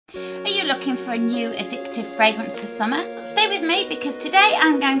you looking for a new addictive fragrance for summer? Stay with me because today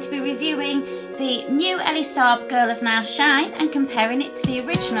I'm going to be reviewing the new Elie Saab Girl of Now Shine and comparing it to the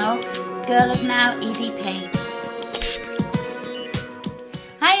original Girl of Now EDP.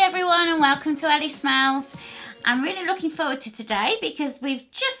 Hi everyone and welcome to Ellie Smells. I'm really looking forward to today because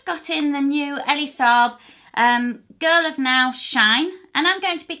we've just got in the new Elie Saab Girl of Now Shine, and I'm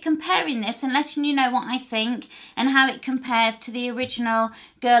going to be comparing this and letting you know what I think and how it compares to the original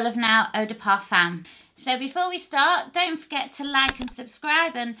Girl of Now Eau de Parfum. So before we start, don't forget to like and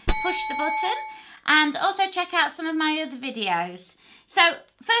subscribe and push the button, and also check out some of my other videos. So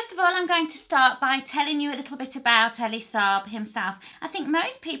first of all, I'm going to start by telling you a little bit about Elie Saab himself. I think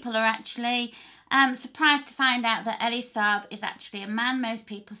most people are actually surprised to find out that Elie Saab is actually a man. Most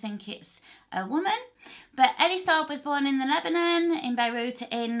people think it's a woman. But Elie Saab was born in Lebanon, in Beirut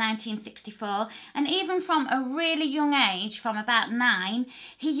in 1964, and even from a really young age, from about 9,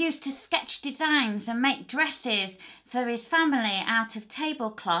 he used to sketch designs and make dresses for his family out of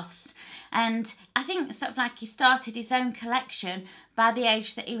tablecloths. And I think sort of like he started his own collection by the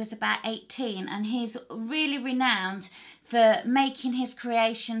age that he was about 18, and he's really renowned for making his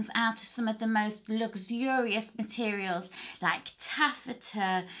creations out of some of the most luxurious materials like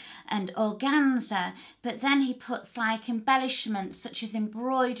taffeta and organza, but then he puts like embellishments such as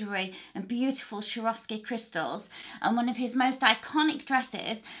embroidery and beautiful Swarovski crystals. And one of his most iconic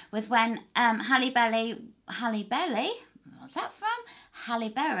dresses was when Halle Berry, what's that from? Halle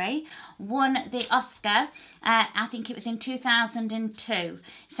Berry won the Oscar, I think it was in 2002.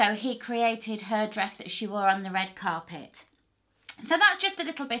 So he created her dress that she wore on the red carpet. So that's just a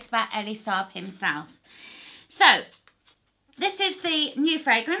little bit about Elie Saab himself. So this is the new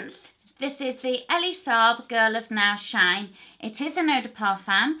fragrance. This is the Elie Saab Girl of Now Shine. It is an eau de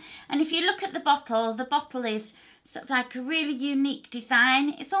parfum, and if you look at the bottle is sort of like a really unique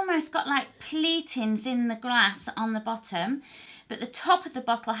design. It's almost got like pleatings in the glass on the bottom. But the top of the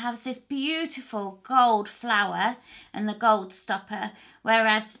bottle has this beautiful gold flower and the gold stopper,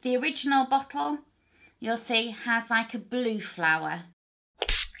 whereas the original bottle, you'll see, has like a blue flower.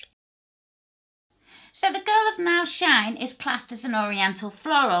 So the Girl of Now Shine is classed as an Oriental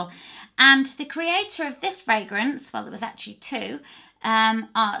Floral, and the creator of this fragrance, well, there was actually two,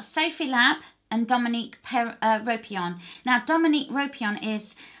 are Sophie Labbe and Dominique Ropion. Now, Dominique Ropion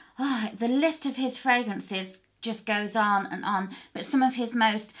is, the list of his fragrances just goes on and on, but some of his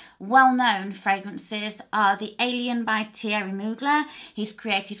most well-known fragrances are the Alien by Thierry Mugler. He's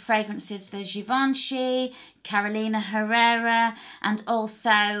created fragrances for Givenchy, Carolina Herrera, and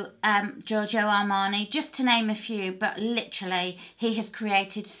also Giorgio Armani, just to name a few, but literally he has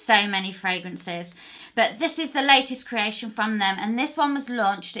created so many fragrances. But this is the latest creation from them, and this one was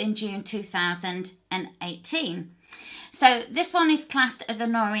launched in June 2018. So this one is classed as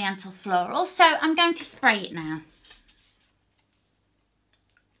an Oriental Floral. So I'm going to spray it now.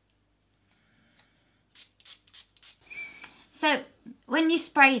 So when you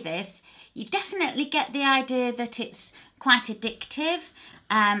spray this, you definitely get the idea that it's quite addictive.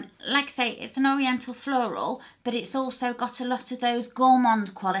 Like I say, it's an Oriental Floral, but it's also got a lot of those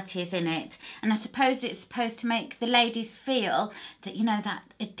gourmand qualities in it. And I suppose it's supposed to make the ladies feel that, you know, that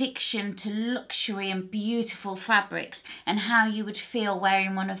addiction to luxury and beautiful fabrics and how you would feel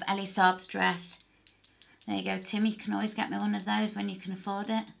wearing one of Elie Saab's dress. There you go, Tim. You can always get me one of those when you can afford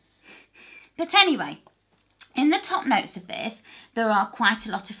it. But anyway, in the top notes of this, there are quite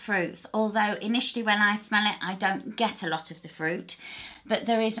a lot of fruits, although initially when I smell it, I don't get a lot of the fruit. But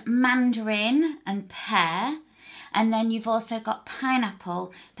there is mandarin and pear, and then you've also got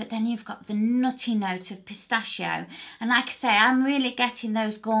pineapple, but then you've got the nutty note of pistachio. And like I say, I'm really getting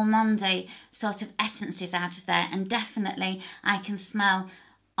those gourmandy sort of essences out of there, and definitely I can smell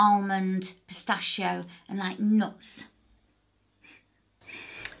almond, pistachio, and like nuts.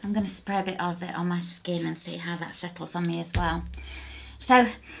 I'm going to spray a bit of it on my skin and see how that settles on me as well. So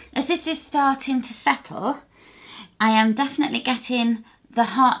as this is starting to settle, I am definitely getting the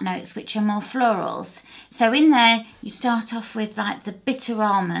heart notes, which are more florals. So in there, you start off with like the bitter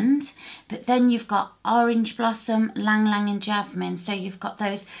almond, but then you've got orange blossom, lang lang and jasmine. So you've got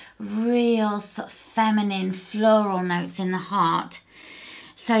those real sort of feminine floral notes in the heart.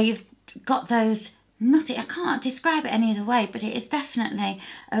 So you've got those nutty, I can't describe it any other way, but it is definitely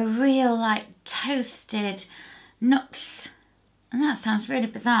a real like toasted nuts, and that sounds really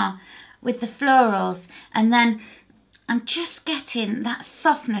bizarre, with the florals. And then I'm just getting that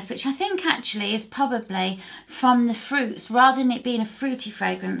softness, which I think actually is probably from the fruits. Rather than it being a fruity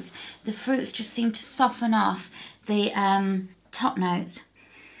fragrance, the fruits just seem to soften off the top notes.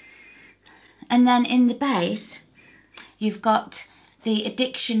 And then in the base, you've got the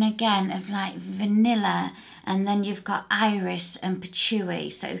addiction again of like vanilla, and then you've got iris and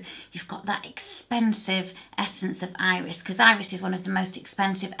patchouli. So you've got that expensive essence of iris, because iris is one of the most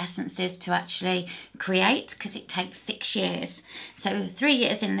expensive essences to actually create, because it takes 6 years. So 3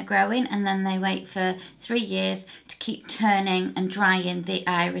 years in the growing, and then they wait for 3 years to keep turning and drying the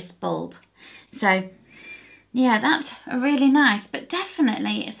iris bulb. So yeah, that's really nice, but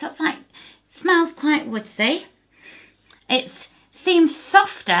definitely it's sort of like, smells quite woodsy. It seems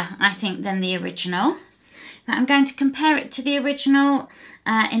softer, I think, than the original. But I'm going to compare it to the original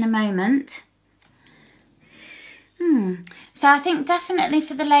in a moment. So I think definitely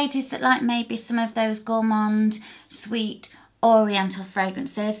for the ladies that like maybe some of those gourmand, sweet, oriental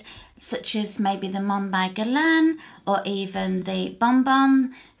fragrances, such as maybe the Monde by Guerlain, or even the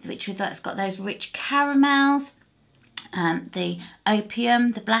Bonbon, which has got those rich caramels, the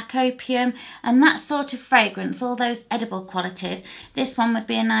opium, the black opium, and that sort of fragrance, all those edible qualities, this one would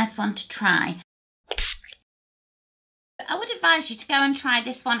be a nice one to try. I would advise you to go and try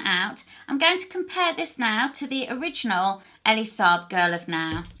this one out. I'm going to compare this now to the original Elie Saab Girl of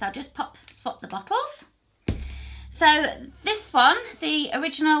Now. So I'll just swap the bottles. So this one, the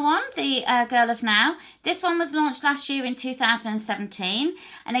original one, the Girl of Now, this one was launched last year in 2017.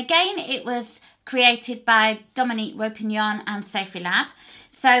 And again, it was created by Dominique, Ropion and Sophie Labbe.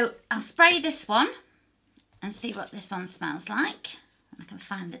 So I'll spray this one and see what this one smells like. I can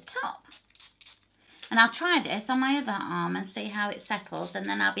find the top. And I'll try this on my other arm and see how it settles, and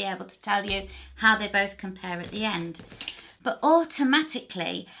then I'll be able to tell you how they both compare at the end. But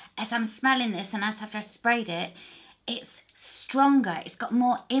automatically, as I'm smelling this and as I've sprayed it, it's stronger, it's got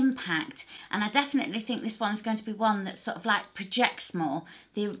more impact, and I definitely think this one is going to be one that sort of like projects more.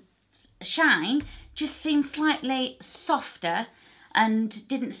 The shine just seems slightly softer and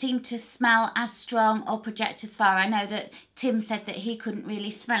didn't seem to smell as strong or project as far. I know that Tim said that he couldn't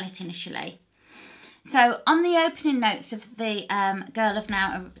really smell it initially. So on the opening notes of the Girl of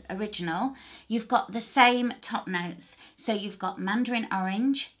Now original, you've got the same top notes. So you've got mandarin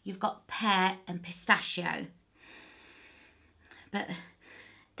orange, you've got pear and pistachio. But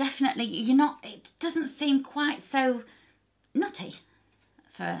definitely it doesn't seem quite so nutty,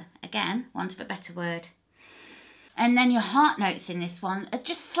 for, again, want of a better word. And then your heart notes in this one are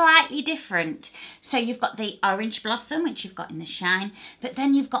just slightly different. So you've got the orange blossom, which you've got in the shine, but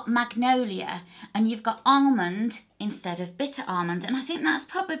then you've got magnolia and you've got almond instead of bitter almond. And I think that's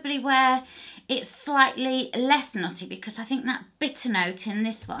probably where it's slightly less nutty, because I think that bitter note in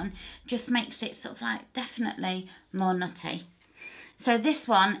this one just makes it sort of like definitely more nutty. So this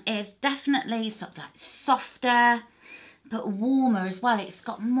one is definitely sort of like softer, but warmer as well. It's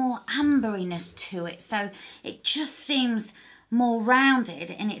got more amberiness to it, so it just seems more rounded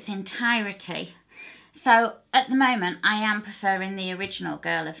in its entirety. So at the moment I am preferring the original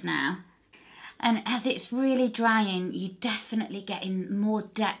Girl of Now, and as it's really drying, you're definitely getting more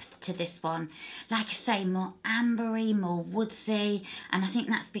depth to this one. Like I say, more ambery, more woodsy, and I think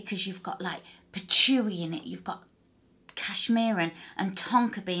that's because you've got like patchouli in it, you've got cashmere and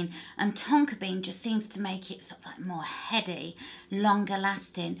tonka bean just seems to make it sort of like more heady, longer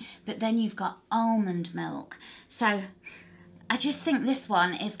lasting. But then you've got almond milk, so I just think this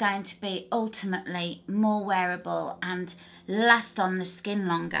one is going to be ultimately more wearable and last on the skin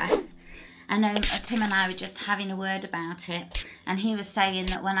longer. I know Tim and I were just having a word about it, and he was saying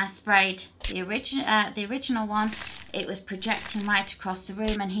that when I sprayed the original one, it was projecting right across the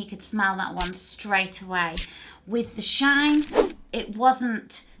room and he could smell that one straight away. With the shine, it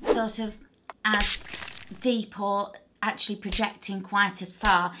wasn't sort of as deep or actually projecting quite as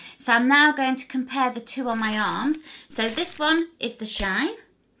far. So I'm now going to compare the two on my arms. So this one is the shine.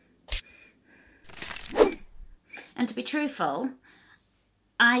 And to be truthful,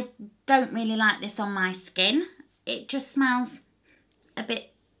 I don't really like this on my skin. It just smells a bit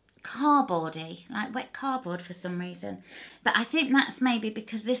cardboardy, like wet cardboard for some reason. But I think that's maybe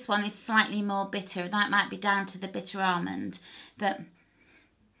because this one is slightly more bitter. That might be down to the bitter almond. But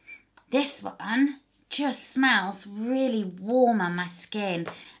this one just smells really warm on my skin,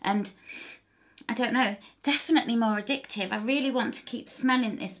 and I don't know, definitely more addictive. I really want to keep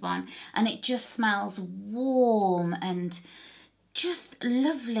smelling this one, and it just smells warm and just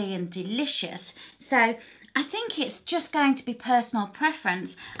lovely and delicious. So I think it's just going to be personal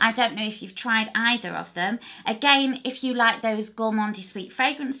preference. I don't know if you've tried either of them. Again, if you like those gourmandy sweet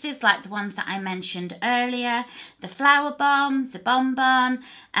fragrances like the ones that I mentioned earlier, the flower bomb, the bonbon,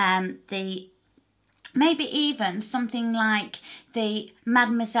 the maybe even something like the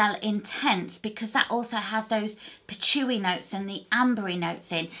Mademoiselle Intense, because that also has those patchouli notes and the ambery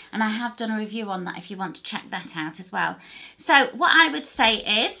notes in, and I have done a review on that if you want to check that out as well. So what I would say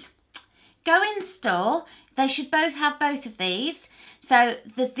is go in store. They should both have both of these. So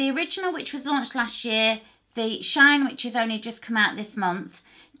there's the original, which was launched last year, the Shine, which has only just come out this month.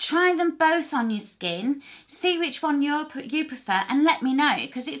 Try them both on your skin, see which one you prefer, and let me know,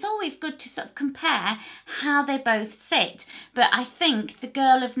 because it's always good to sort of compare how they both sit. But I think the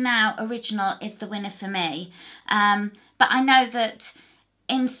Girl of Now original is the winner for me. But I know that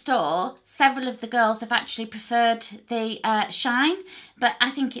in store, several of the girls have actually preferred the Shine, but I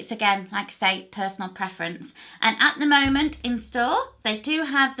think it's, again, like I say, personal preference. And at the moment in store, they do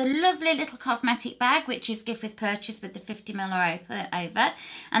have the lovely little cosmetic bag, which is gift with purchase with the 50ml over,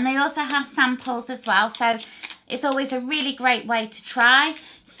 and they also have samples as well. So it's always a really great way to try,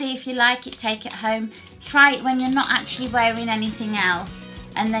 see if you like it, take it home, try it when you're not actually wearing anything else,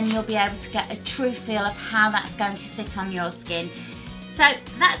 and then you'll be able to get a true feel of how that's going to sit on your skin. So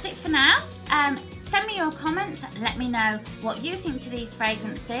that's it for now. Send me your comments, let me know what you think to these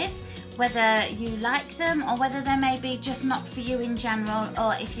fragrances, whether you like them or whether they may be just not for you in general,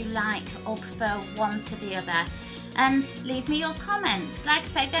 or if you like or prefer one to the other. And leave me your comments. Like I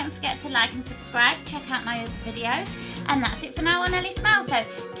say, don't forget to like and subscribe, check out my other videos. And that's it for now on Elie Smells. So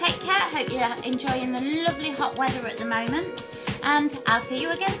take care, hope you're enjoying the lovely hot weather at the moment, and I'll see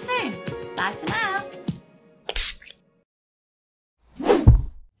you again soon. Bye for now.